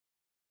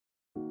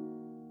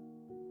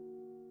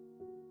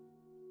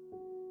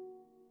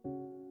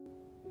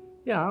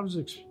Yeah, I was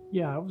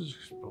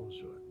exposed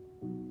to it.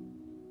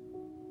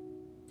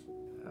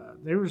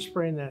 They were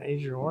spraying that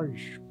Agent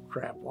Orange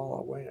crap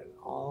all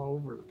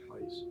over the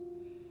place.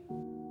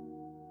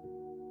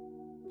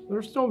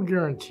 There's no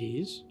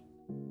guarantees.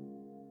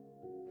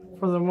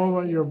 From the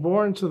moment you're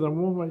born to the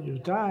moment you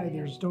die,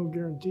 there's no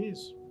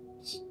guarantees.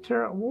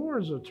 War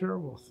is a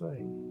terrible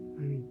thing. I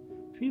mean,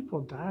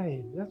 people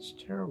dying, that's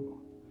terrible.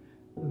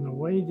 And the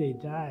way they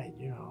died,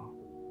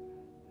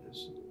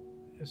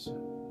 is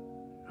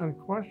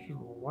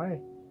unquestionable.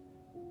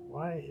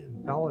 Why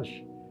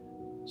embellish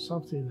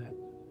something that,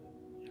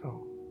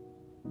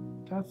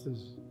 death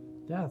is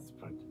death,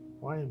 but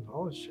why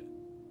embellish it?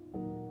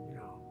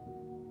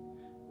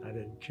 I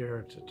didn't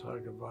care to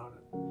talk about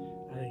it.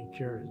 I didn't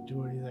care to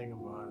do anything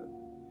about it.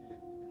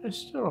 I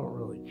still don't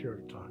really care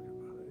to talk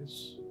about it.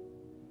 It's,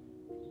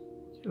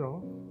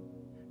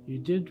 you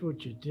did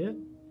what you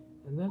did,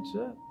 and that's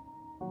it.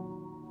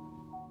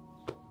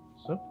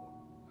 Simple.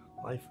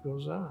 Life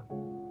goes on.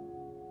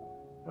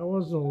 I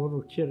wasn't a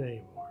little kid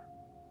anymore.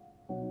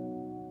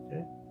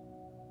 Okay?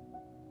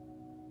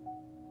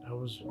 I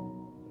was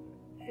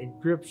in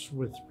grips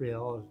with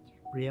reality.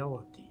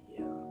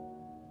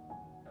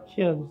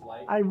 Kid,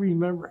 I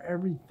remember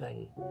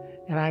everything,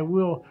 and I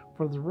will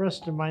for the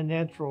rest of my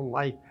natural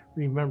life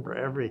remember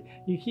everything.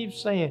 You keep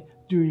saying,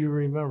 do you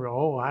remember?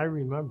 Oh, I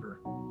remember.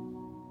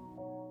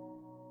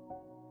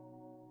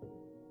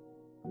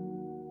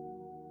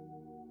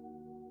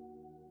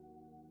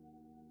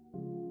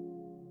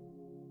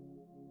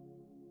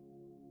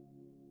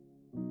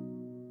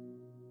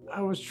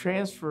 I was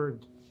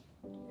transferred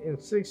in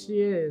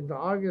 68, in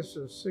August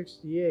of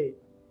 68.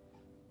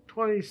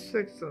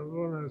 26th of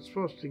when I was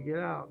supposed to get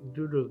out, and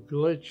due to a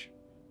glitch,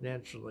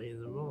 naturally, in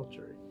the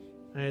military,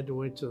 I had to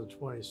wait till the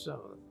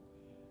 27th.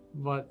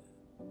 But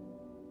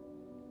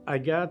I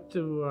got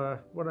to,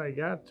 what I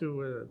got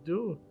to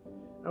do,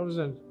 I was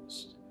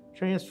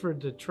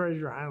transferred to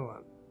Treasure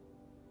Island,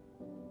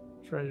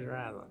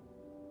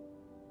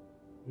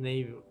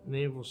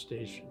 Naval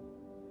Station.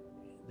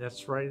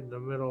 That's right in the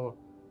middle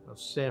of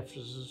San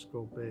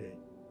Francisco Bay,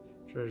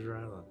 Treasure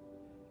Island.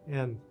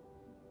 And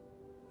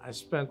I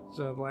spent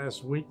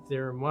last week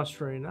there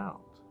mustering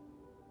out.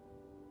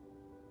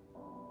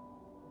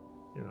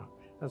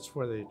 That's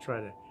where they try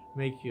to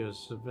make you a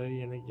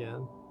civilian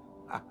again.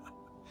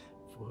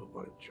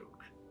 What a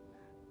joke.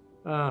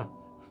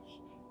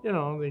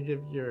 They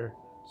give you your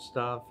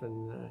stuff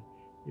and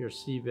your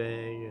sea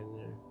bag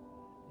and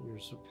your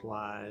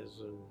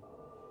supplies and,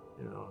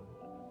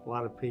 a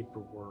lot of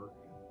paperwork,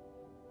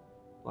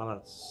 a lot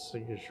of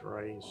signatures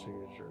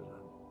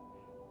on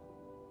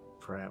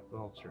crap,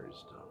 military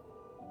stuff.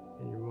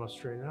 And you're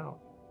mustering out.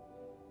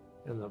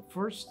 And the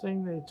first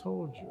thing they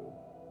told you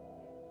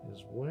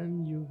is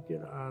when you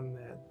get on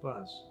that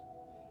bus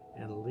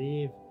and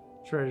leave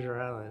Treasure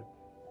Island,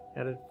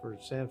 headed for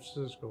San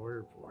Francisco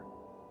Airport,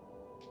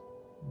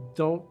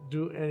 don't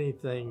do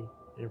anything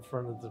in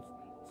front of the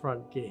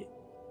front gate.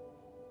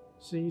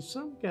 See,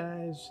 some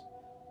guys,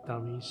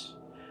 dummies,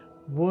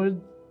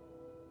 would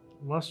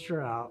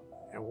muster out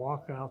and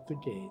walk out the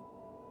gate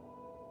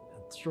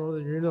and throw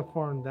their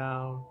uniform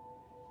down,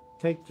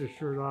 take their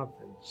shirt off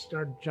and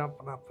start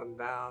jumping up and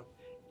down,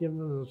 giving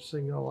them a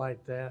signal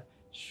like that,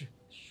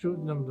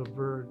 shooting them the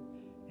bird.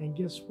 And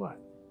guess what?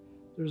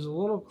 There's a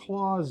little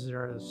clause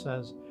there that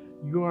says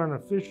you aren't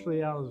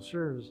officially out of the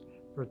service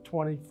for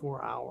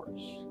 24 hours.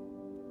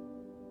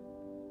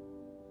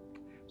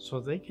 So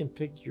they can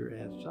pick your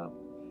ass up,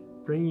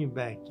 bring you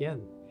back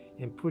in,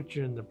 and put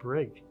you in the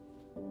brig,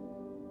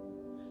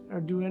 or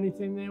do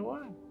anything they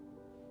want.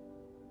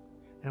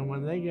 And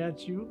when they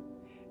got you,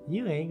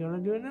 you ain't gonna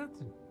do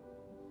nothing.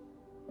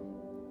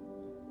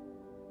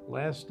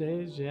 Last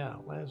days, yeah,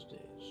 last days.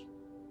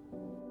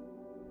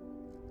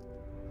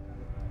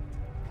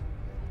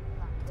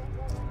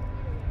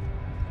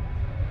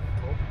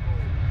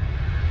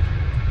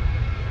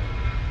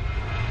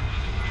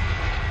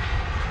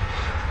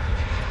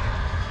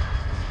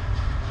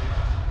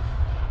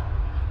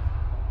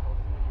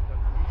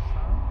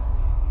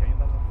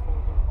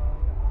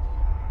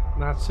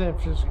 Not San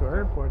Francisco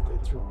Airport, they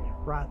threw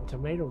rotten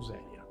tomatoes at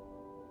you.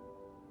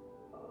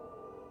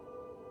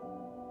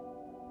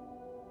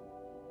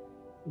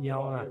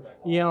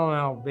 Yelling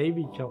out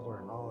baby killer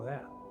and all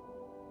that.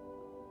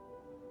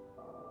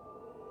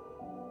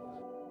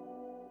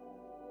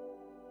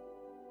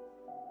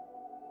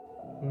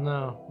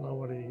 No,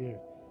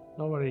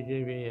 nobody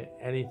gave me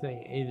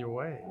anything either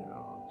way,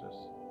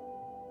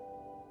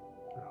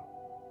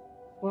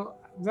 Well,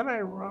 then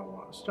I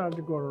started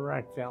to go to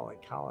Rock Valley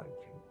College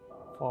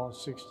in fall of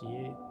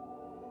 '68,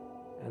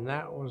 and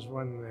that was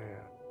when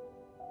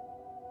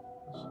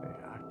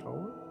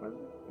October, was it?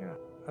 Yeah.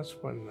 That's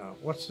when,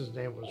 what's his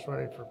name was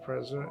running for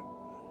president?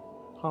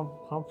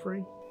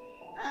 Humphrey?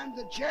 And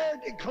the chair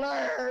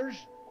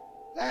declares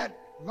that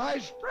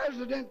Vice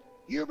President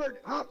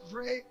Hubert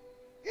Humphrey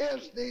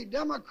is the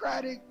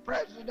Democratic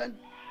president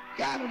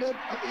candidate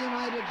of the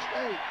United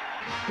States.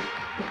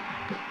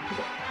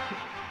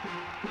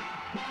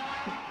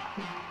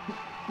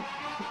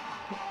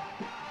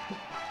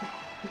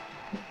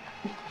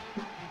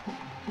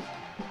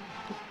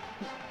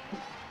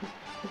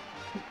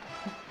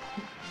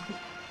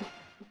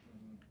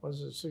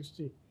 of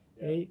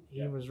 '68,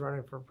 he was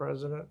running for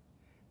president.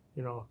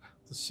 You know,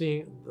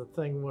 the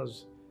thing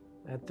was,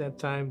 at that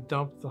time,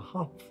 dump the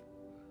hump,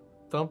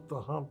 dump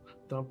the hump,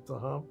 dump the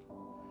hump.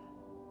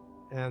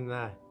 And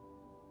that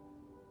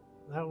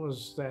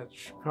was that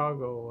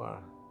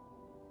Chicago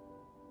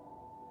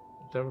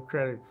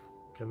Democratic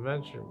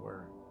Convention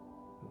where,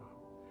 you know,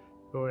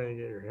 go in and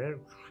get your head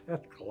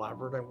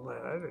clobbered. I'm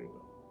glad I didn't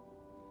go.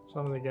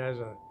 Some of the guys,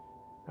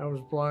 I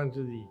was belonging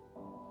to the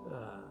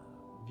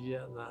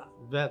Vietnam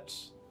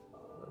Vets,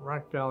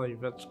 Rock Valley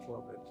Vets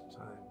Club at the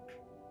time.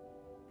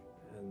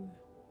 And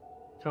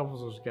a couple of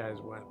those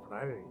guys went, but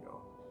I didn't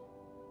go.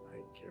 I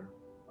didn't care.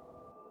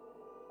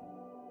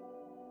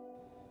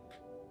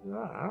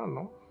 I don't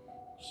know.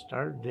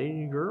 Started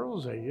dating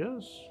girls, I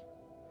guess.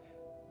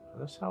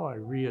 That's how I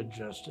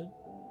readjusted.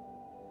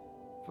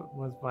 But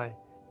with my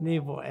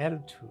naval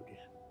attitude.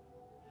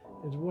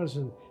 It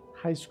wasn't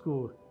high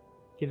school,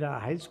 get out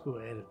of high school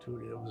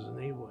attitude. It was a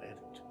naval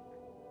attitude.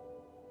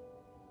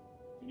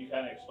 Can you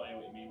kind of explain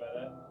what you mean by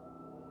that?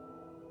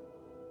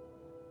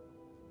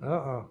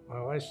 Uh-oh,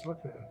 my wife's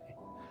looking at me.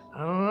 I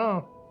don't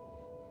know.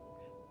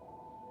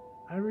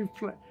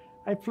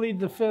 I plead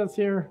the fifth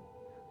here.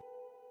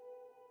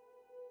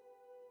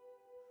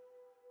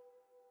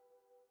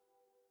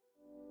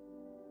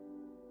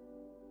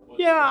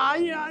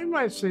 Yeah, I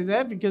might say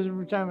that because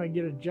every time I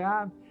get a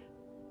job,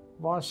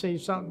 boss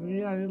says something to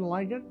me, I didn't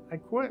like it, I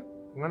quit,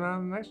 went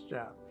on to the next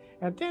job.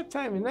 At that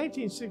time in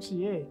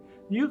 1968,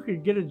 you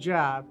could get a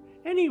job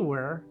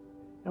anywhere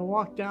and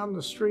walk down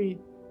the street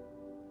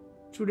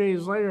 2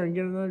 days later and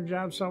get another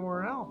job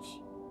somewhere else.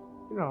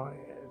 You know,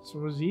 it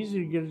was easy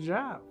to get a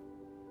job.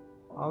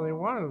 All they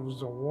wanted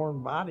was a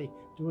warm body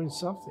doing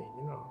something,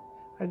 you know.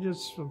 I did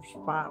some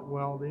spot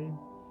welding.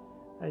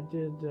 I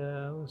did,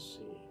 let's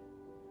see.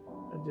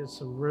 I did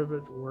some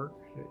rivet work,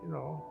 you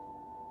know.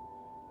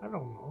 I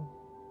don't know.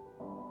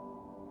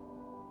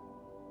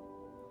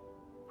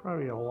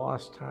 Probably a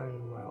lost time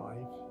in my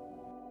life.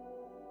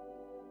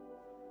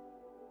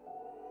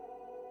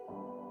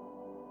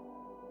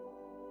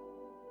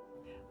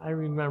 I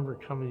remember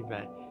coming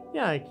back.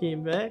 Yeah, I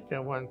came back.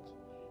 I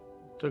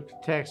took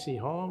a taxi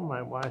home.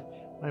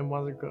 My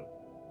mother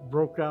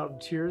broke out in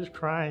tears,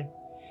 crying.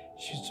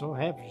 She's so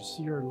happy to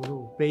see her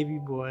little baby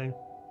boy.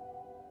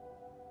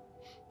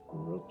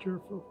 I'm real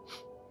tearful.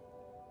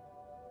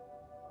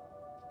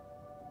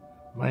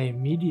 My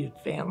immediate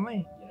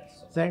family.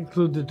 Yes. Does that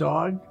include the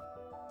dog?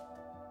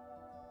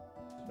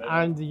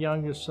 I'm the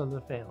youngest of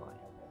the family.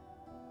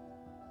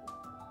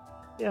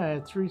 Yeah, I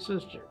had 3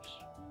 sisters.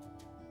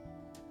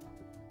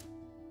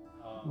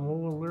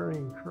 Mola, Larry,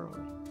 and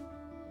Curly.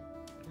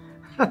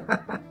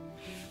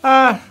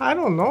 I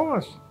don't know.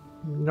 It's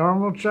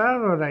normal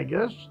childhood, I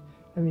guess.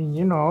 I mean,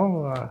 you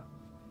know,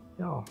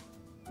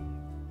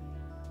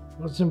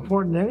 what's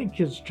important in any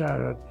kid's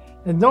childhood.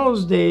 In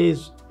those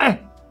days,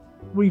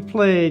 we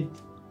played.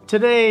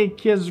 Today,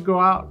 kids go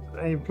out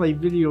and play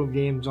video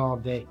games all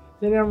day.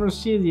 They never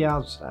see the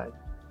outside.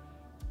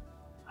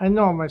 I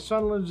know, my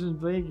son lives in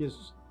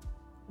Vegas,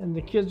 and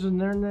the kids in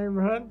their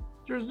neighborhood,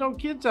 there's no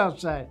kids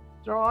outside.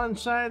 They're all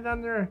inside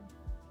on their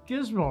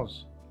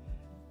gizmos.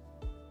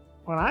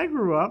 When I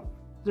grew up,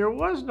 there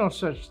was no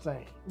such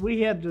thing.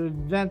 We had to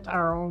invent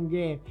our own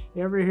game.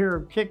 You ever hear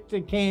of kick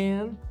the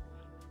can?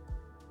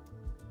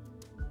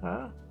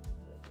 Huh?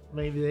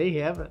 Maybe they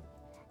haven't.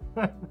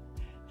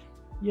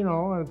 You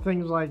know, and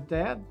things like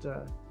that.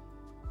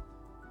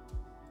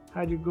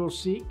 Hide you go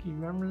seek, you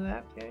remember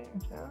that game?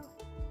 Yeah.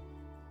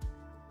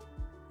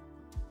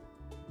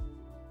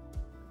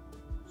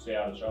 Stay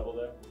out of trouble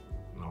there?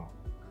 No.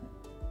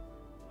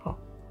 Huh.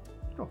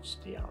 You don't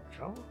stay out of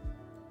trouble.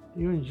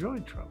 You enjoy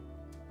trouble.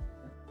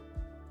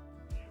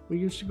 We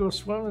used to go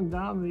swimming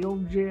down the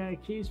old J.I.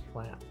 Keys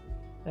plant.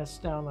 That's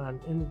down on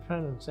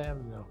Independence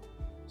Avenue,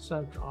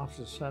 Central, off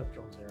the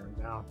Central there and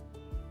down.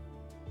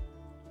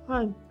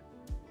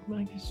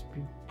 I guess it'd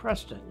be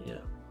Preston,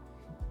 yeah.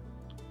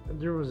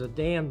 There was a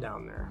dam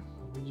down there.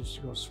 We used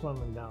to go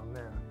swimming down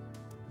there.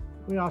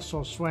 We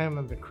also swam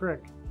in the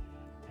creek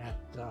at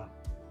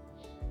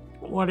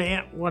what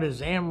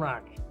is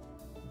Amrock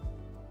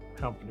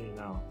Company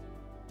now.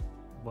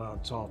 Well,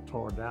 it's all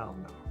tore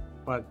down now.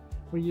 But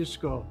we used to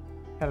go,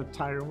 had a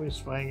tire, we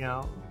swang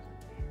out.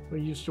 We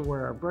used to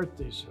wear our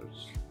birthday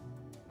suits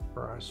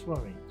for our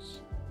swimmings.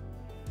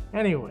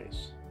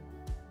 Anyways,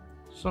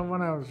 so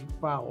when I was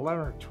about 11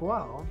 or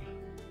 12,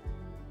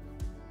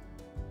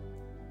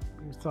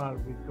 we thought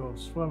we'd go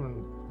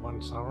swimming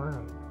one summer,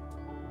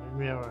 and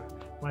me and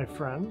my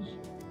friends,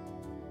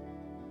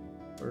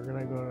 we're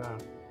gonna go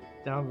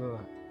down to the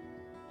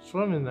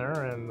swimming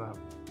there and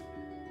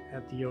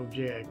at the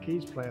OJ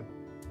Keys plant.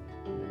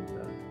 And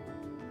the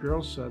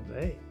girl said,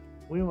 "Hey,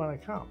 we want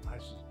to come." I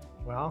said,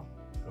 "Well,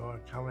 go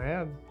come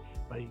ahead,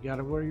 but you got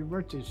to wear your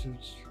birthday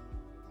suits."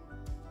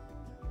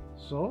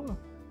 So,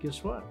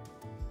 guess what?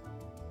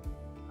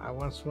 I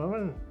went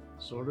swimming,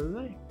 so did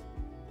they.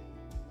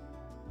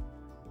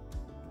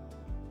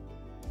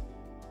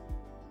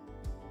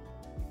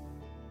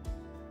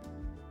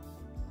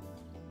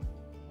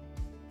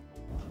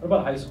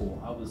 about high school?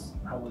 How was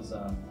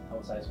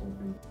high school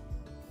for you?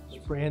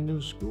 It's brand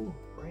new school,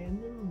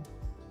 brand new.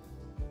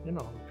 You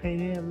know,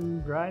 paint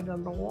haven't dried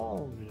on the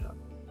walls yet.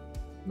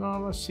 No,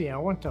 let's see, I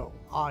went to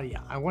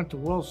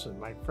Wilson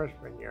my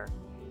freshman year.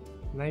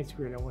 Ninth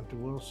grade, I went to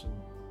Wilson.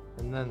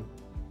 And then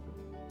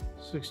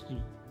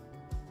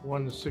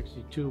 61 to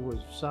 62 was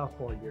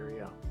sophomore year,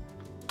 yeah.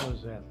 I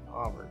was at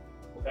Auburn.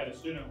 What kind of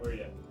student were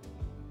you?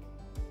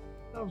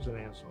 I was an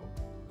asshole.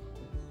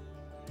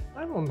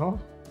 I don't know.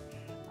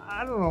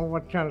 I don't know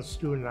what kind of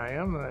student I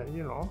am,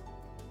 you know.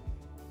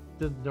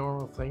 Did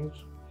normal things.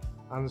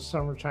 On the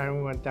summertime,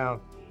 we went down,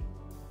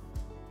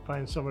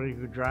 find somebody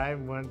who could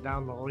drive, went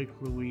down to Lake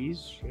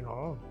Louise, you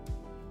know,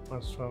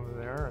 went swimming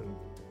there and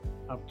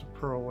up to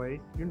Pearl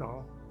Lake, you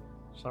know,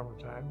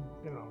 summertime,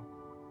 you know.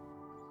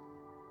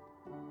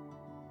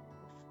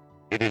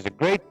 It is a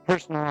great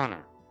personal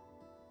honor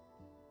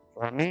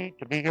for me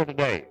to be here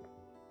today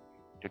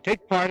to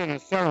take part in a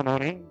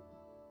ceremony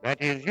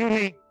that is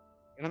unique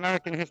in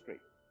American history.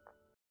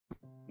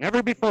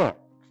 Never before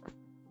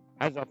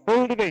has a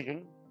full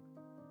division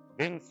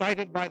been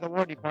cited by the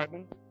War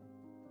Department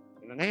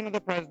in the name of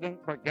the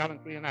President for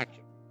gallantry in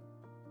action.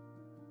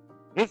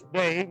 This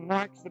day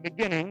marks the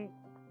beginning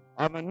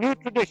of a new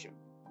tradition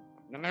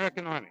in the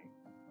American Army.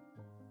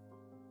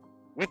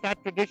 With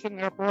that tradition,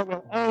 therefore,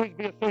 will always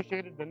be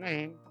associated the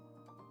name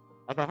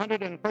of the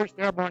 101st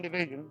Airborne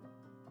Division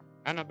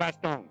and of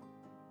Bastogne.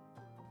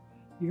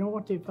 You know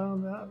what they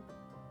found out?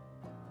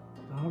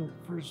 The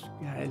 101st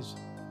guys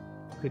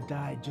could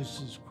die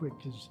just as quick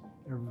as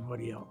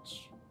everybody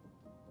else.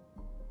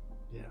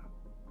 Yeah.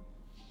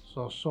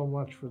 So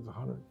much for the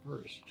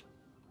 101st.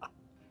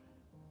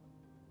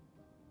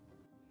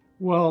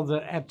 Well,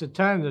 at the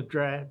time the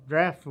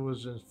draft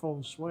was in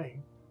full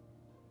swing,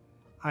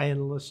 I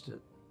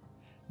enlisted.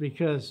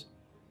 Because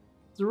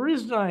the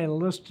reason I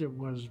enlisted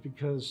was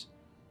because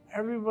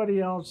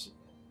everybody else,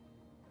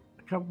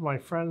 a couple of my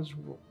friends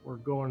were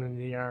going in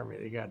the Army,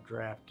 they got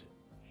drafted.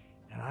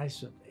 And I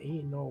said,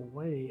 ain't no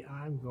way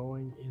I'm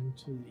going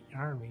into the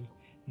Army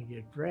and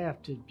get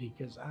drafted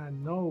because I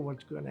know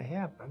what's going to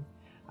happen.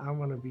 I'm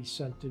going to be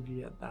sent to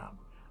Vietnam.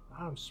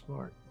 I'm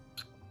smart.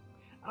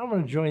 I'm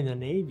going to join the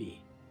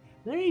Navy.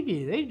 The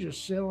Navy, they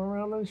just sail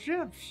around on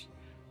ships.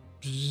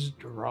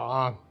 Bzzzt,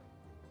 wrong.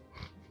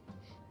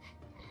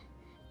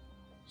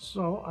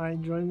 So I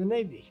joined the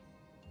Navy.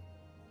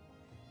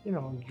 You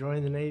know,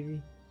 join the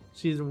Navy,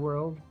 see the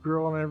world,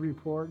 girl in every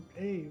port.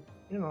 Hey,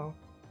 you know.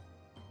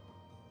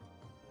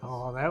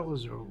 Oh, that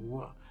was a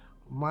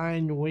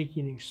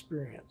mind-waking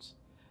experience.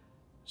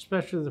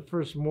 Especially the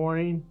first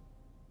morning,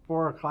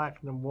 4 o'clock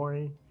in the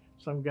morning,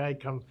 some guy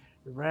comes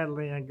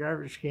rattling a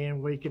garbage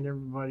can, waking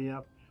everybody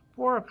up.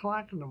 4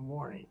 o'clock in the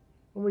morning.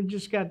 And we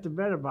just got to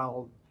bed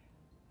about,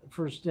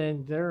 first day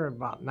there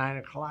about 9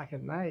 o'clock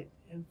at night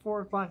and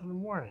 4 o'clock in the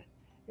morning.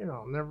 You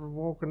know, never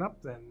woken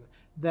up then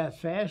that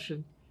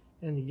fashion.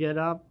 And you get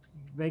up,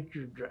 make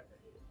your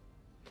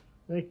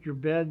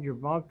bed, your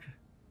bunk,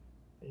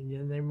 and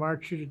then they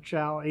march you to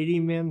chow, 80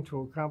 men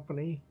to a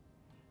company,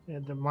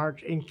 and to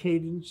march in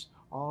cadence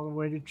all the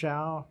way to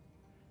chow.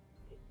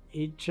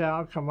 Eat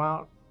chow, come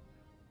out,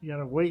 you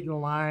gotta wait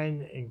in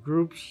line in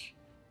groups,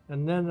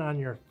 and then on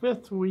your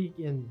 5th week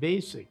in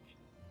basic,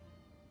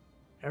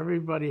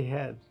 everybody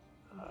had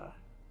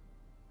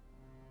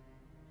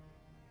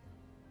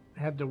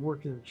to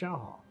work in the chow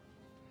hall,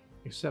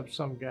 except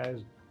some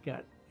guys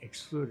got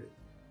excluded.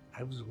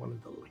 I was one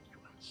of the lucky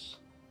ones.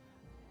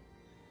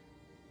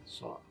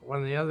 So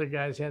when the other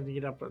guys had to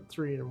get up at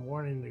 3 in the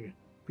morning to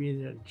be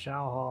there in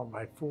chow hall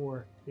by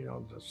 4, you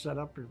know, to set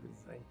up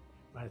everything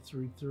by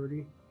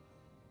 3:30,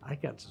 I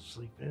got to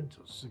sleep in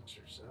until 6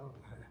 or 7.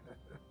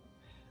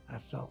 I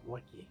felt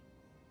lucky.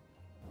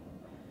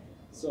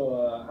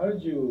 So how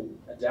did you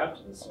adapt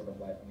to this sort of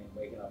life? I mean,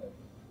 waking up at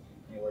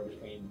anywhere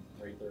between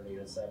 3:30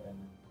 to 7.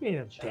 You mean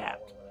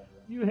adapt?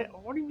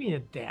 What do you mean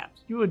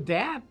adapt? You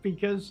adapt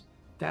because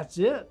that's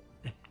it.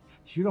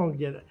 You don't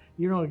get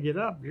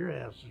up, your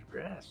ass is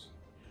grass.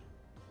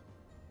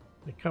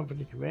 The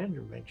company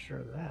commander makes sure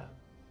of that.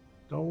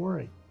 Don't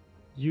worry.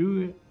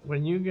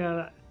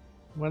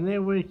 When they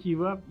wake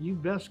you up, you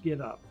best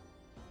get up.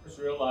 I just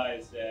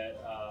realized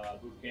that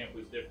boot camp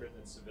was different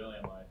than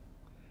civilian life.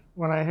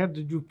 When I had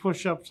to do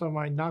push-ups on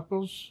my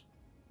knuckles,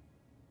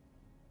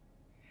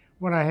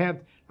 when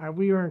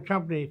we were in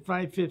company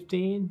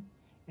 515,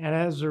 and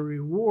as a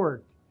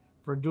reward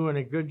for doing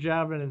a good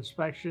job in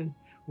inspection,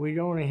 we'd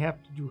only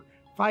have to do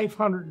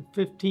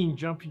 515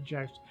 jumping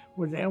jacks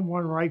with an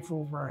M1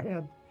 rifle over our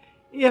head.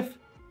 If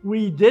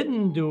we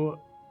didn't do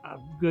a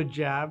good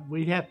job,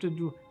 we'd have to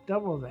do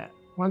double that,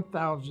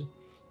 1,000.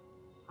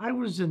 I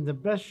was in the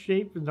best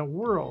shape in the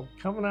world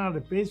coming out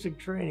of basic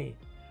training.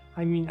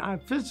 I mean,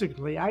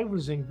 physically, I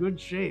was in good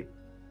shape.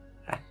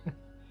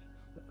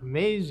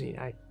 Amazing.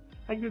 I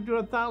could do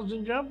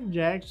 1,000 jumping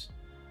jacks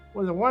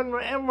with a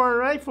M1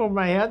 rifle in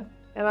my head,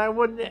 and I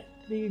wouldn't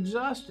be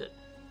exhausted.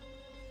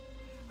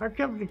 Our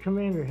company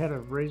commander had a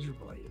razor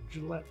blade, a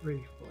Gillette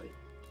razor blade,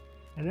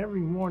 and every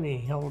morning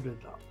he held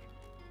it up.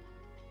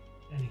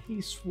 And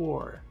he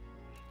swore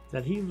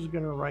that he was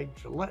going to write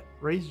Gillette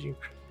Razor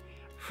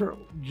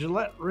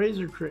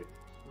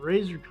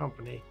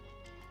Company,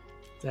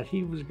 that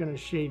he was going to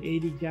shave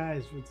 80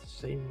 guys with the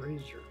same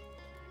razor.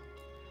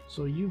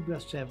 So you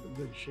best have a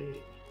good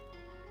shave.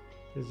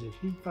 Because if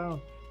he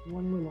found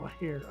one little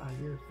hair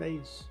on your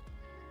face,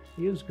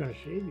 he was going to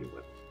shave you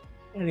with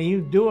it. And he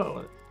would do it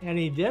with it. And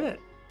he did it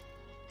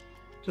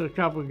to a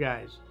couple of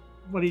guys.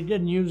 But he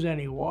didn't use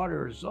any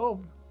water or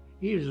soap.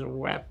 He just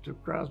whapped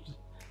across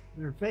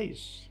their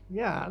face.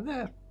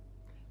 Yeah,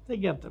 they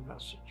get the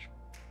message.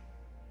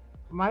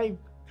 My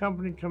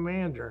company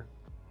commander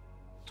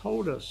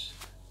told us,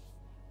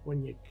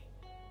 when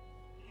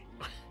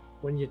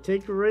you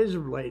take a razor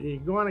blade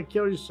and you want to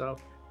kill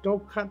yourself,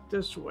 don't cut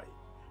this way.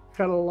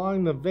 Cut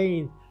along the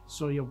vein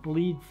so you'll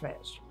bleed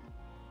faster.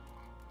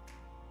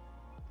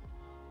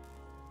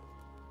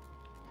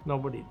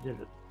 Nobody did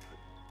it.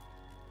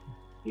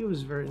 He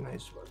was very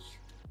nice with us.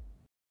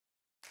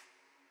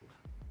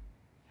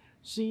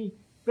 See,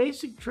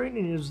 basic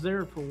training is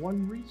there for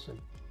one reason.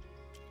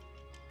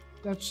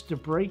 That's to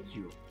break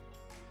you.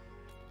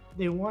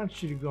 They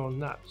want you to go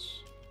nuts.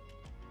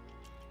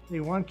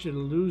 They want you to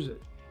lose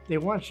it. They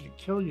want you to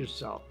kill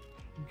yourself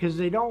because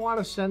they don't want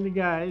to send the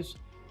guys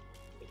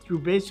through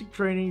basic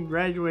training,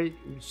 graduate,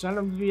 send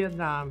them to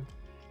Vietnam,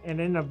 and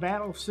in a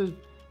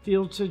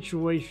battlefield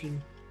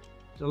situation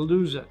to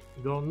lose it,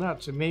 go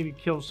nuts, and maybe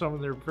kill some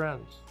of their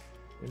friends.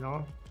 You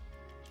know,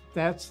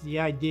 that's the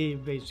idea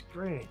of basic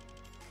training.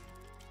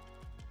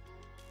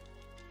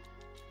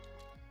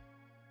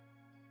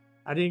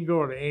 I didn't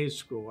go to A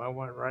school. I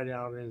went right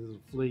out into the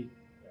fleet.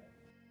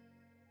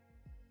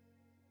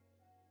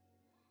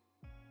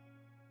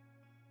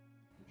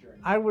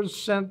 I was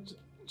sent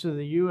to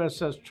the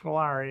USS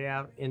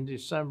Tulare in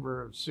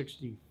December of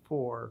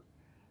 '64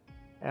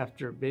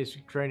 after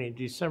basic training.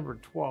 December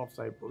 12th,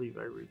 I believe,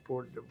 I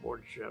reported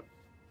aboard ship.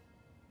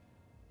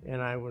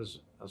 And I was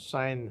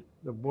assigned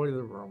the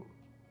boiler room,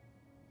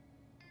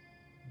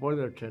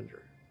 boiler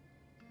tender.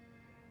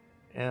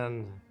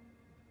 And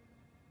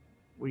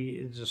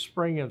the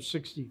spring of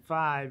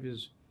 '65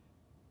 is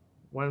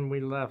when we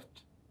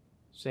left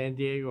San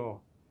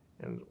Diego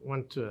and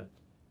went to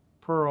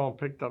Pearl and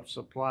picked up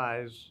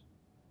supplies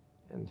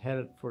and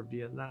headed for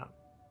Vietnam.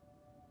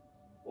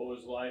 What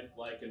was life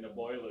like in the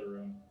boiler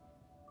room?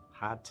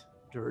 Hot,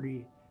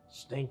 dirty,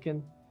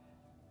 stinking.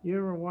 You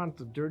ever want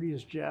the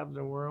dirtiest job in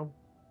the world?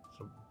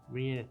 So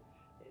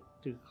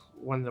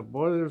when the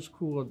boilers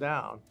cooled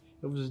down,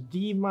 it was a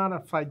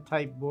demodified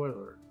type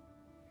boiler.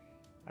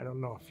 I don't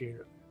know if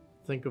you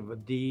think of a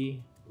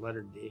D,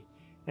 letter D.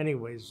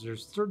 Anyways,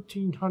 there's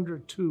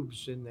 1,300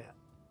 tubes in that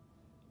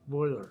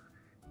boiler.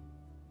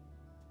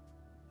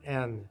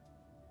 And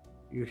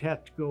you'd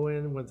have to go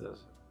in with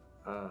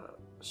a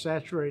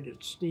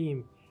saturated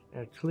steam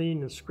and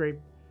clean and scrape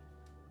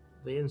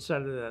the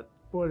inside of that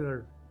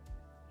boiler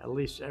at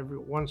least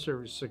once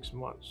every 6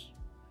 months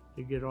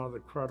to get all the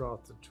crud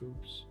off the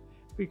tubes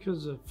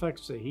because it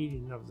affects the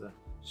heating of the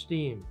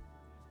steam.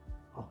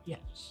 Oh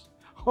yes,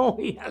 oh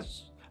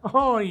yes,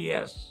 oh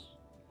yes.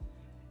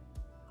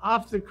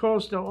 Off the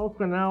coast of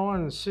Okinawa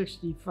in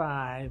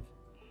 '65,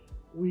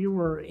 we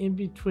were in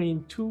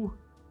between two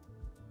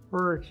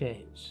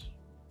hurricanes.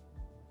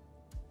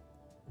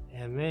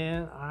 And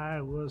man,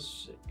 I was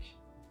sick.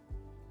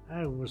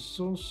 I was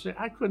so sick,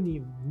 I couldn't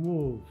even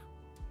move.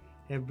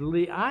 And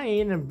believe, I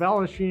ain't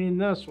embellishing in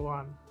this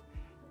one.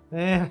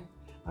 Man,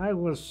 I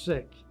was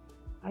sick.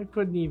 I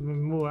couldn't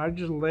even move. I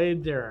just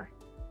laid there.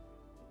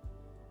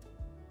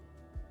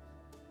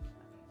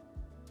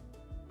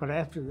 But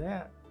after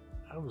that,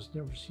 I was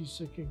never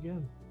seasick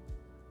again.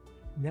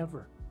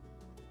 Never.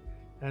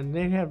 And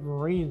they had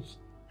Marines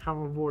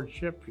come aboard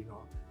ship, you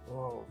know.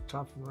 Oh,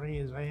 tough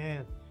Marines,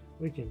 man.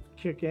 We can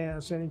kick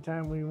ass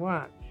anytime we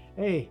want.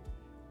 Hey,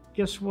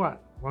 guess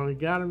what? When we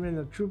got them in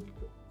the troop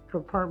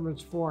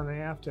compartments fore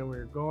and aft and we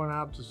were going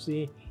out to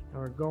sea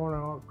and we're going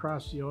all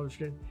across the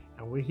ocean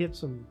and we hit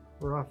some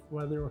rough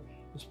weather,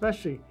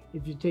 especially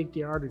if you take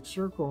the Arctic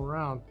Circle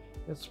around,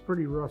 it's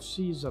pretty rough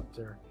seas up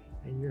there.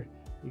 And you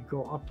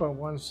go up on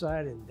one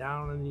side and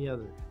down on the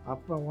other,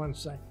 up on one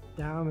side,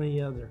 down on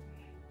the other.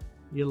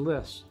 You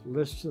list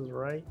to the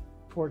right,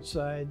 port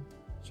side,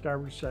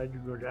 starboard side, you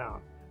go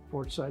down.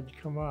 Port side, you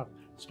come up.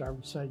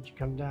 Starboard side, you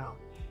come down.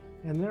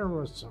 And there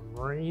were some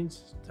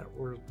Marines that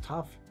were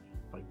tough,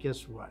 but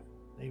guess what?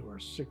 They were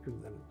sicker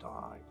than a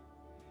dog.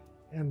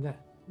 And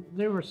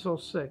they were so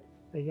sick,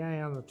 the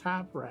guy on the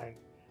top rack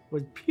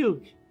would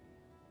puke,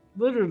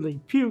 literally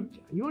puke.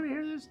 You want to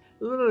hear this?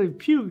 Literally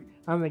puke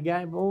on the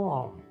guy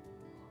below him.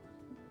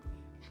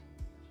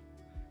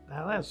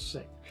 Now that's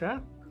sick, huh?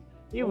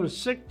 He was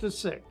sick to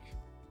sick.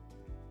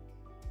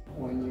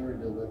 When you were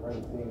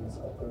delivering things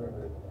up the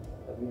river,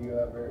 did you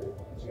ever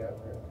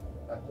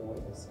have to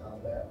witness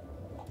combat?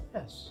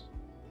 Yes.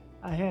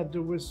 I had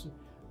to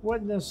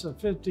witness a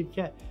 50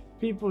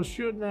 people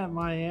shooting at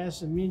my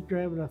ass and me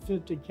grabbing a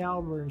 50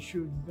 caliber and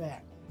shooting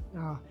back.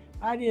 Now,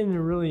 I didn't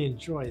really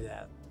enjoy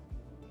that.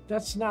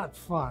 That's not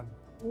fun.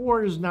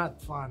 War is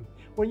not fun.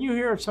 When you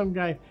hear some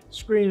guy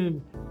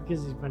screaming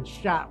because he's been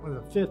shot with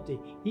a 50,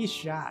 he's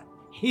shot.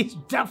 He's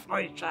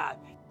definitely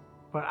shot.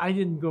 But I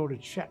didn't go to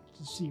check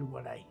to see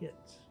what I hit.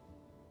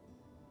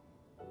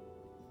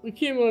 We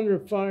came under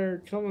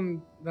fire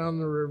coming down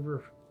the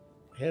river,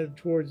 headed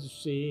towards the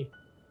sea.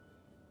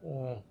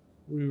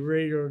 We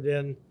radioed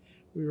in.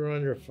 We were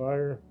under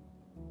fire.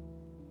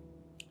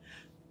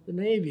 The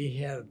Navy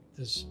had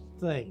this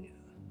thing.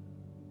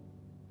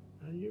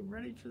 Are you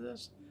ready for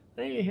this?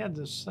 The Navy had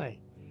this thing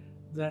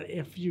that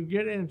if you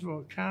get into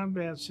a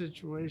combat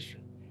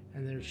situation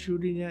and they're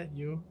shooting at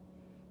you,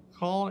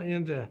 call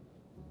into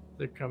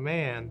the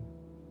command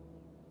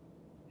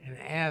and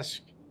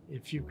ask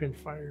if you can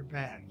fire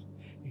back,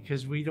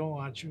 because we don't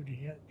want you to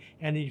hit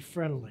any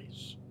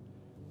friendlies.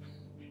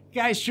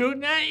 Guy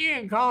shooting at you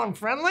and call him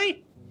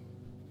friendly?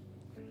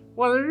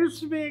 Well, there used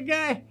to be a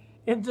guy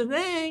in Da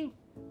Nang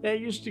that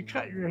used to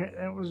cut your hair.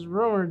 That was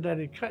rumored that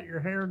he'd cut your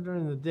hair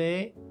during the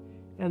day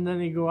and then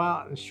he'd go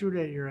out and shoot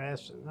at your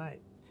ass at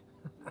night.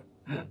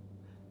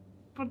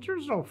 But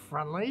there's no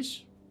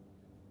friendlies.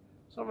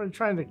 Somebody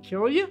trying to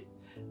kill you?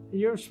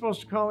 You're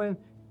supposed to call in,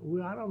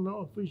 well, I don't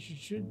know if we should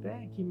shoot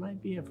back. He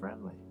might be a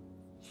friendly.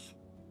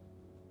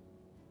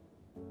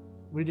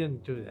 We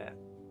didn't do that.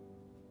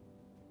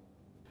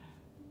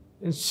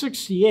 In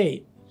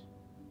 '68,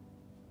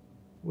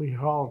 we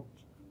hauled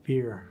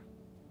beer,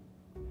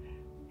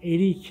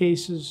 80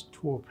 cases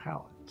to a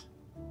pallet,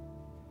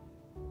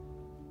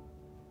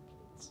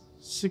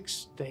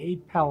 6 to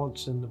 8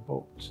 pallets in the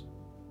boats.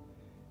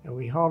 And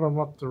we hauled them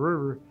up the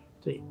river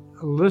to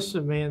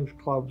enlisted men's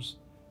clubs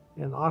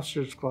and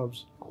officers'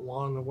 clubs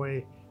along the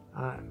way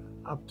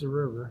up the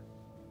river.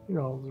 You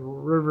know, the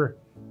river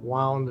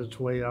wound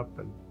its way up,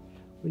 and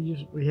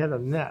we had a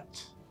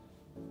net,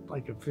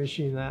 like a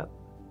fishing net,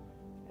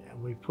 and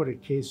we put a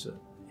case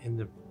in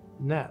the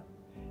net,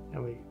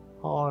 and we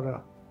hauled it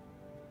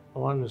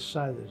along the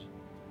side of the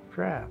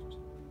craft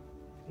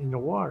in the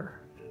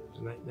water.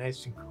 It was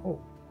nice and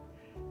cold.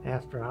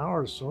 After an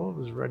hour or so, it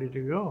was ready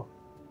to go.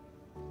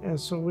 And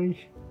so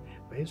we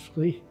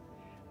basically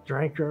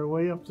drank our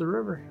way up the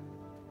river.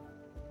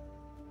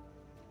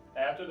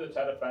 After the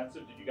Tet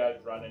Offensive, did you guys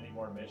run any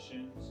more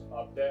missions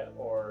up that,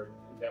 or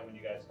is that when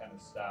you guys kind of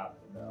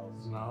stopped in the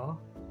LC? No,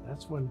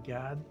 that's when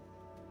God,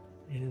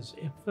 in his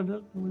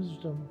infinite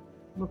wisdom,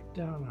 looked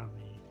down on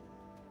me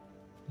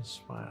and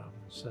smiled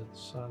and said,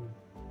 son,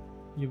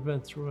 you've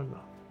been through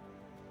enough.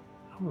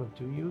 I'm going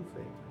to do you a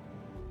favor.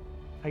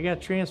 I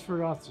got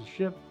transferred off the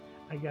ship.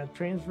 I got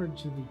transferred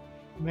to the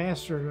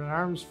Master of the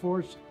Arms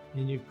Force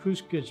in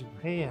Yokosuka,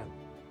 Japan,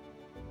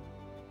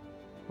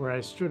 where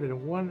I stood in a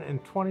 1 in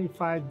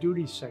 25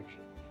 duty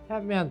section.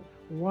 That meant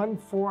 1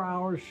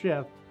 4-hour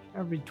shift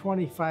every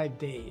 25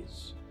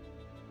 days.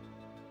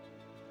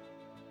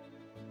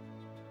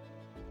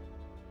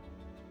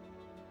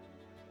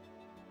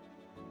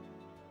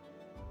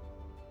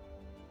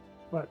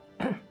 But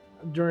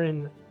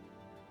during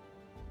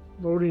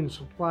loading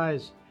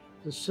supplies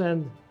to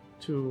send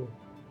to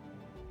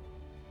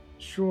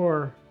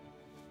shore,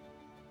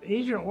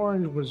 Agent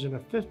Orange was in a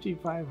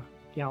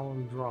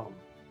 55-gallon drum.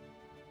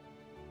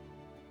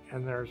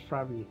 And there's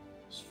probably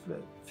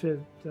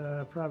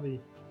probably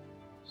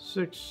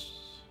 6,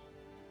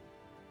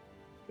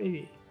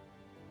 maybe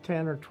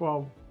 10 or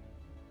 12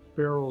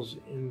 barrels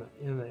in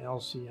the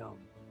LCM.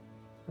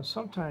 And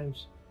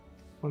sometimes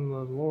when they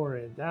lower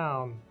it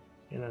down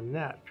in a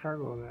net,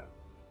 cargo net,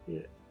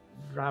 you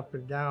drop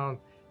it down,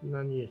 and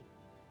then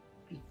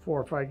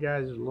 4 or 5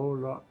 guys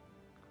load it up,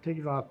 take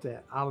it off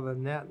out of the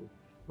net, and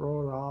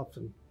roll it off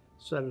and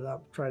set it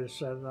up, try to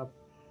set it up.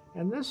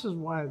 And this is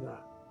why the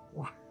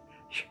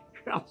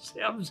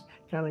LCM's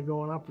kind of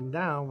going up and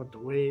down with the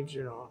waves,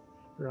 you know.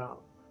 They're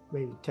out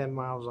maybe 10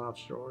 miles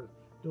offshore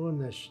doing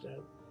this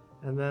shit,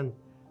 and then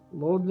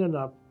loading it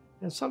up.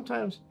 And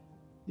sometimes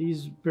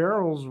these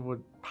barrels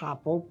would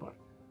pop open,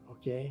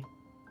 okay,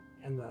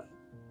 and the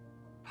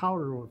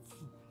powder would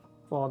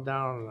fall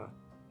down,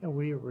 and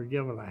we were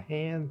given a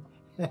hand,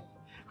 we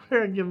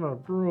were given a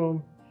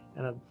broom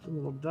and a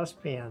little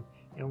dustpan,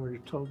 and we were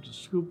told to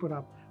scoop it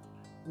up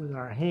with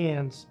our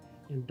hands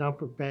and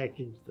dump it back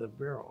into the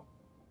barrel.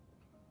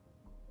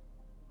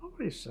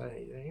 Nobody said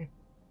anything.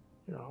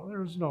 You know, there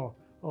was no,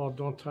 oh,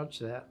 don't touch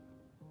that.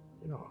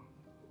 You know,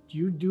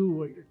 you do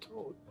what you're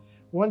told.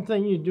 One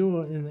thing you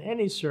do in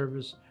any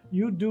service,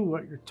 you do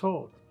what you're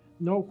told.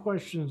 No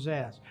questions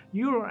asked.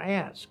 You don't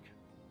ask.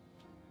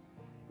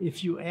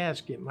 If you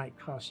ask, it might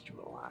cost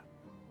you a lot.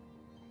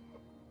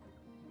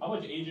 How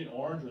much Agent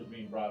Orange was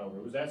being brought over?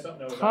 Was that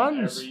something that was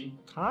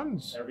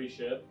Tons, on every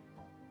ship?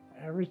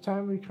 Every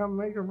time we come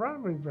make a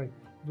run, we bring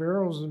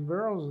barrels and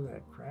barrels of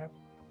that crap.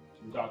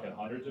 So we're talking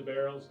hundreds of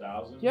barrels,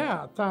 thousands?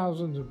 Yeah,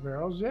 thousands of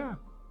barrels, yeah.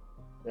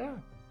 Yeah.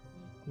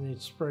 And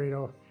they'd spray it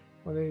over.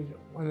 When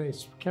they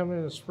come in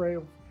and spray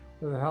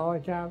with a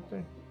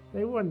helicopter,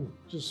 they wouldn't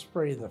just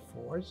spray the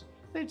force.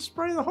 They'd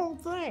spray the whole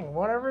thing,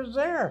 whatever's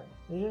there.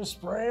 They just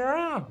spray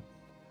around.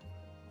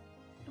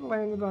 It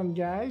landed on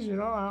guys, you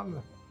know, out in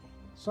the,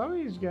 some of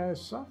these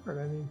guys suffered.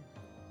 I mean,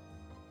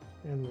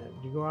 And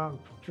you go out and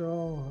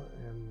patrol,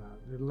 and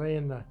they lay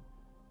in the,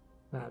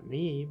 not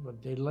me,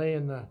 but they lay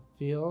in the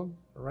field,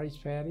 a rice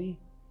paddy,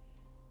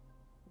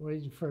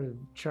 waiting for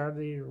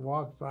Charlie to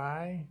walk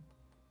by,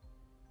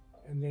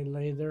 and they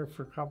lay there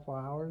for a couple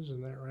hours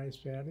in that rice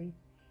paddy.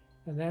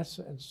 And that's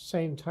at the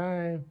same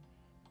time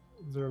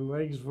their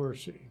legs were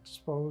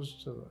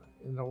exposed to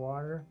in the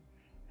water.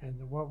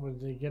 And what would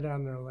they get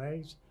on their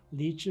legs?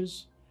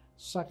 Leeches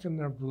sucking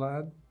their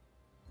blood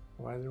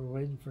while they're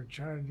waiting for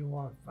Charlie to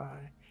walk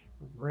by.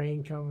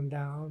 Rain coming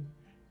down.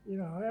 You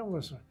know, that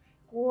was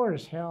war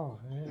is hell,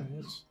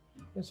 man.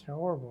 It's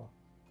horrible.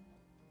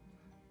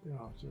 You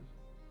know, to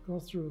go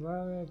through a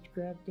lot of that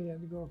crap they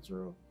had to go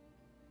through.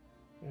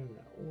 And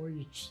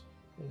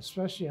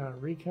especially on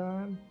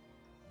recon,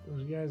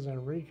 those guys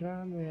on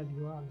recon, they had to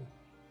go out in the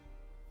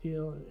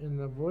field in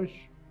the bush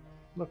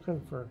looking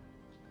for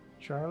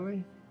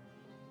Charlie.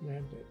 They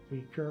had to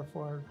be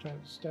careful every time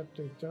step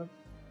they took.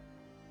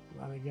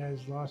 A lot of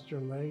guys lost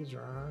their legs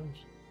or arms.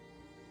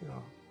 You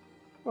know,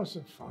 it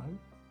wasn't fun.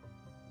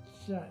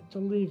 To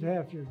leave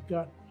half your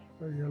gut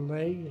or your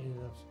leg in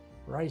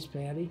a rice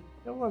paddy,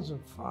 it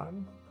wasn't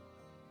fun.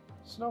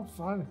 It's no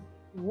fun.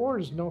 War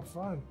is no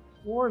fun.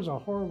 War is a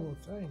horrible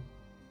thing.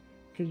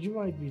 Because you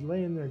might be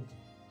laying there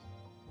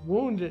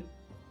wounded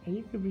and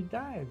you could be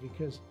dying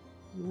because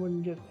you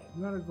wouldn't get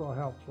medical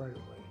help right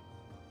away.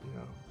 You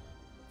know,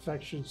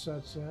 infection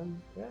sets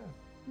in. Yeah.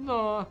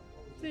 No,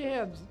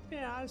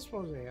 I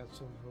suppose they had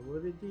some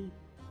validity.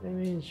 I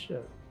mean,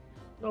 shit.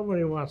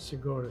 Nobody wants to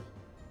go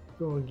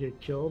and get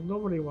killed.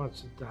 Nobody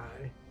wants to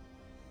die.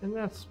 And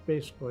that's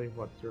basically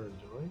what they're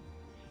doing.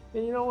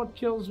 And you know what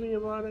kills me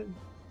about it?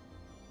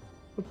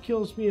 What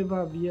kills me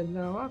about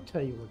Vietnam, I'll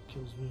tell you what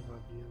kills me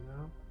about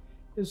Vietnam,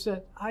 is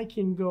that I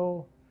can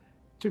go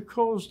to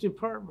Kohl's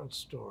department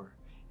store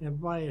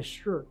and buy a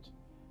shirt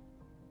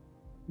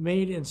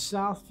made in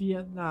South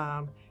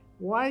Vietnam.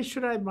 Why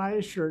should I buy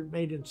a shirt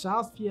made in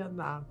South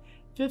Vietnam?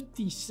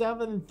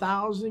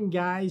 57,000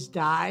 guys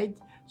died,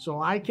 so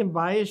I can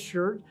buy a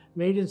shirt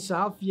made in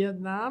South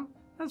Vietnam?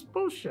 That's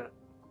bullshit.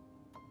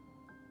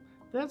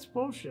 That's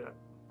bullshit.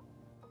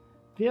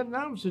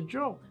 Vietnam's a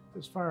joke,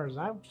 as far as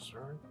I'm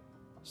concerned.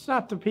 It's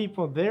not the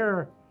people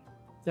there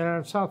that are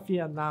in South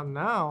Vietnam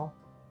now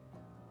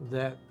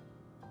that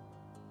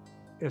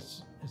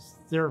it's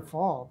their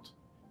fault.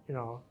 You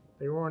know,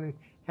 they weren't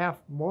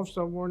most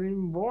of them weren't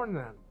even born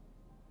then.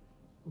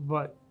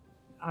 But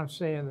I'm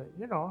saying that,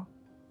 you know,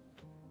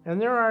 and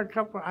there are a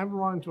couple, I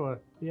belong to a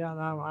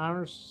Vietnam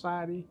Honor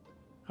Society.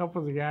 A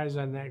couple of the guys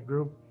on that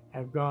group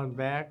have gone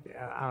back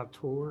on a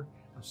tour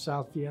of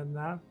South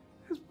Vietnam.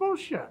 It's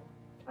bullshit.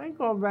 I ain't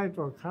going back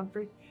to a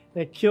country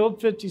that killed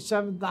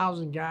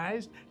 57,000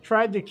 guys,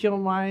 tried to kill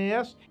my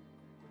ass.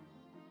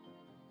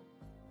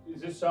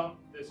 Is this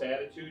this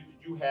attitude,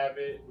 did you have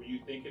it, were you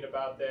thinking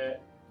about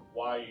that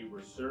while you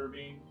were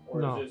serving?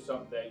 Or No. is this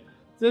something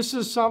that... This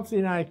is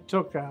something I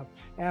took up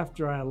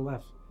after I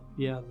left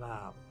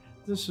Vietnam.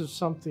 This is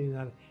something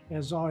that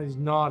has always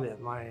gnawed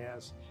at my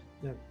ass,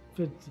 that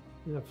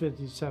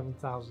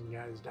 57,000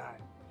 guys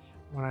died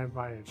when I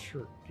buy a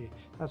shirt. Okay?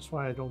 That's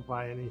why I don't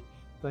buy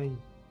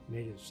anything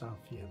made in South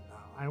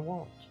Vietnam. I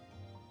won't.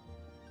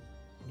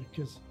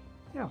 Because,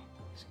 yeah,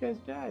 these guys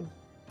died.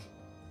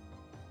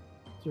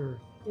 Their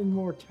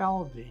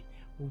immortality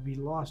will be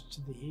lost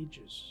to the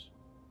ages.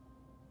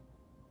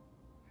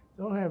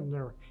 They'll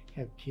never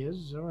have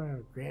kids, they'll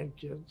have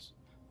grandkids,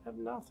 have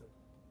nothing.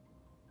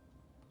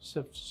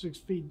 Except 6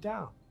 feet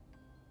down.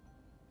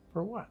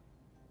 For what?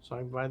 So I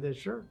can buy this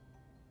shirt.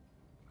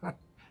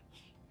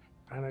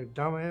 Kind of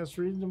dumbass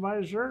reason to buy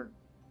a shirt.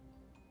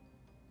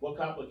 What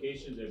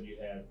complications have you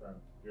had from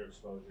your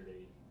exposure to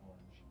Agent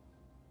Orange?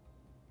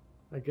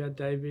 I got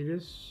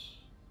diabetes.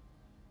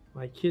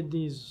 My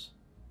kidneys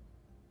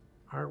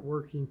aren't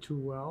working too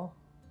well.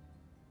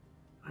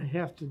 I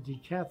have to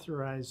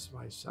decatheterize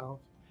myself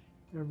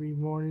every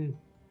morning,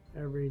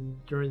 during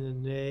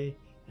the day,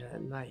 and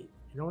at night.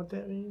 You know what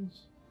that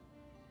means?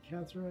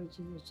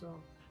 Catheterizing myself.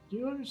 Do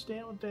you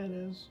understand what that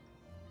is?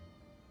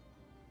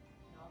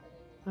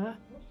 Huh?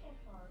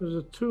 There's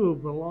a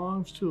tube, a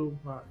long tube,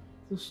 about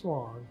this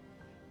long.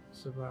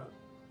 It's about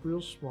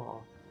real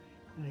small.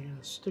 And I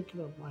gotta stick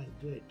it up my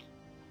dick,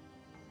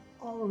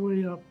 all the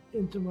way up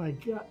into my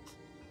gut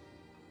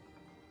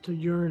to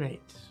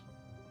urinate.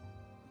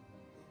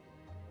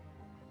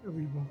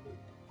 Every morning,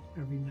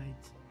 every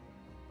night.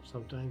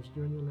 Sometimes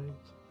during the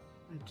night,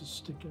 I have to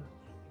stick it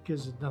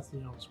because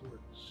nothing else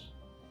works.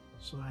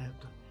 So I have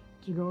to,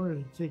 in order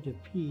to take a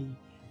pee,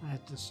 I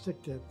have to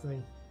stick that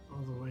thing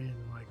all the way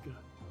into my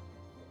gut.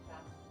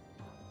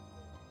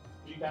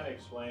 Can you kind of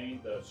explain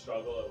the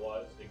struggle it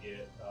was to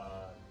get,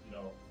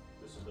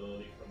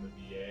 disability from the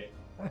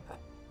VA?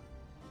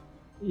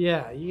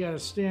 Yeah, you got to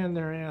stand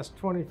their ass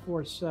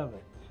 24/7.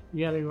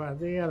 You got to go out.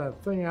 They got a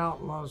thing out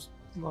in Los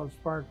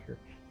Parker,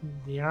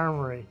 the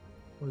armory,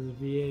 where the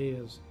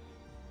VA is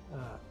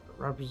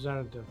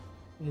representative,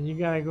 and you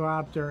got to go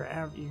out there.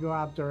 You go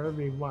out there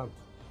every month.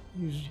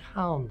 You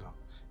hound them,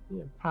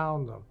 you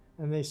pound them,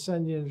 and they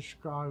send you to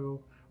Chicago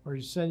or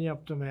you send you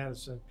up to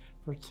Madison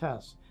for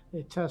tests.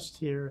 They test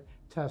here,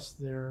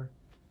 test there.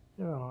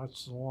 You know,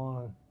 it's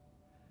long.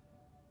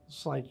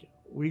 It's like,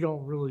 we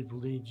don't really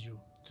believe you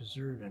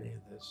deserve any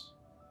of this.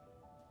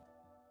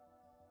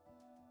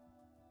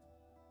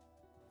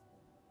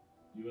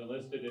 You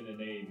enlisted in the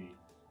Navy,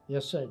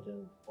 Yes, I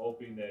did.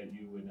 hoping that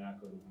you would not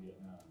go to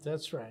Vietnam.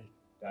 That's right.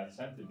 Got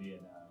sent to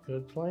Vietnam.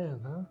 Good plan,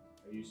 huh?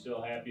 Are you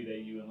still happy that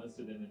you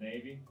enlisted in the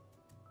Navy?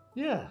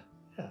 Yeah,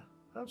 yeah.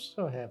 I'm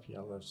so happy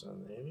I left the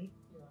Navy.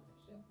 You're on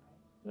the ship,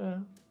 right? Yeah.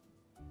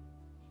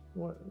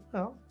 What?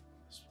 Well,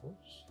 I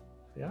suppose.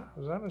 Yeah, I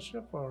was on a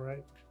ship, all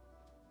right.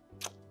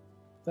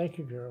 Thank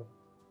you, girl.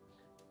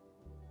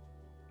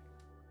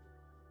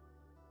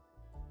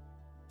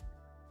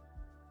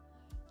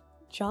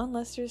 John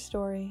Lester's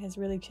story has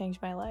really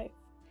changed my life.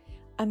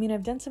 I mean,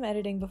 I've done some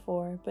editing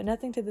before, but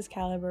nothing to this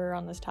caliber or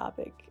on this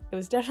topic. It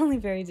was definitely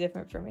very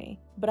different for me,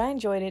 but I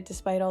enjoyed it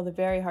despite all the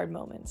very hard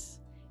moments.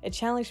 It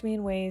challenged me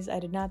in ways I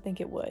did not think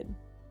it would.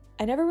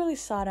 I never really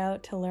sought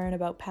out to learn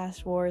about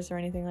past wars or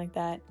anything like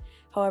that.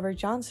 However,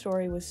 John's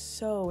story was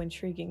so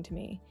intriguing to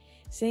me.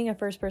 Seeing a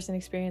first-person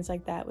experience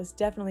like that was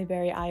definitely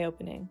very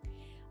eye-opening.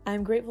 I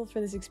am grateful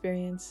for this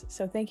experience,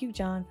 so thank you,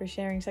 John, for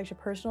sharing such a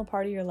personal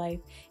part of your life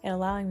and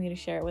allowing me to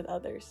share it with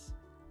others.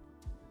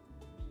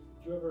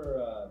 Did you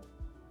ever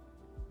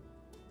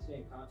stay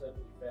in contact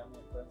with your family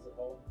and friends at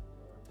home?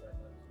 Or that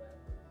was bad?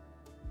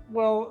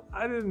 Well,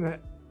 I didn't.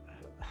 It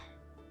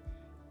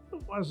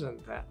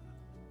wasn't that.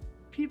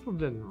 People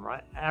didn't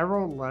write. I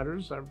wrote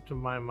letters to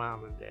my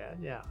mom and dad.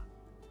 Yeah.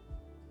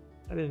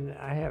 I didn't.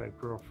 I had a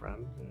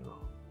girlfriend, you know.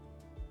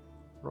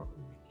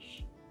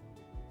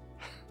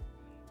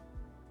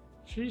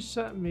 She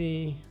sent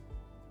me.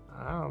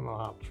 I don't know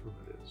how true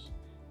it is.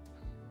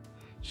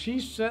 She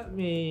sent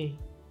me.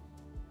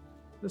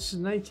 This is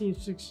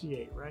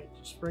 1968, right?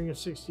 Spring of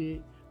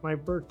 '68. My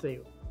birthday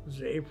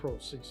was April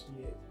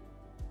 '68.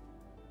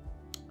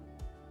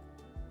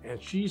 And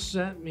she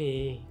sent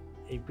me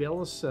a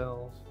bill of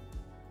sales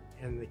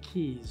and the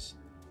keys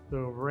to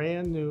a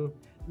brand new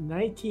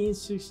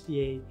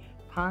 1968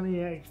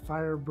 Pontiac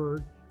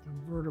Firebird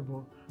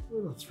convertible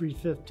with a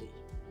 350.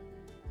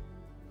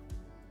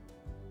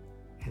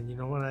 And you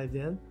know what I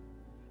did?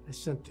 I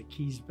sent the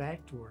keys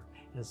back to her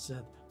and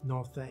said,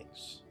 no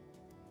thanks.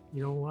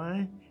 You know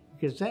why?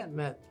 Because that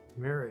meant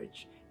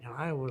marriage, and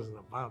I wasn't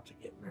about to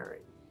get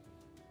married.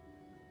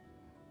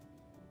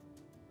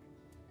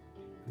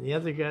 And the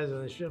other guys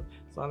on the ship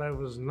thought I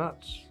was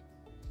nuts.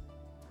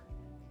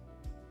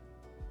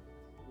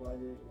 Why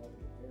didn't you want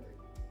to get married?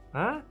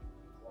 Huh?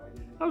 Why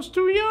didn't I was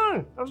too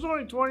young. I was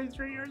only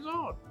 23 years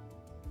old.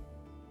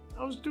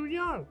 I was too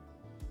young.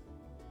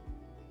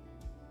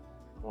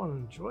 I want to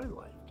enjoy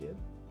life, kid.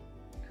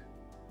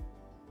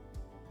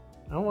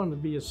 I want to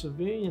be a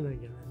civilian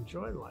again and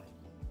enjoy life.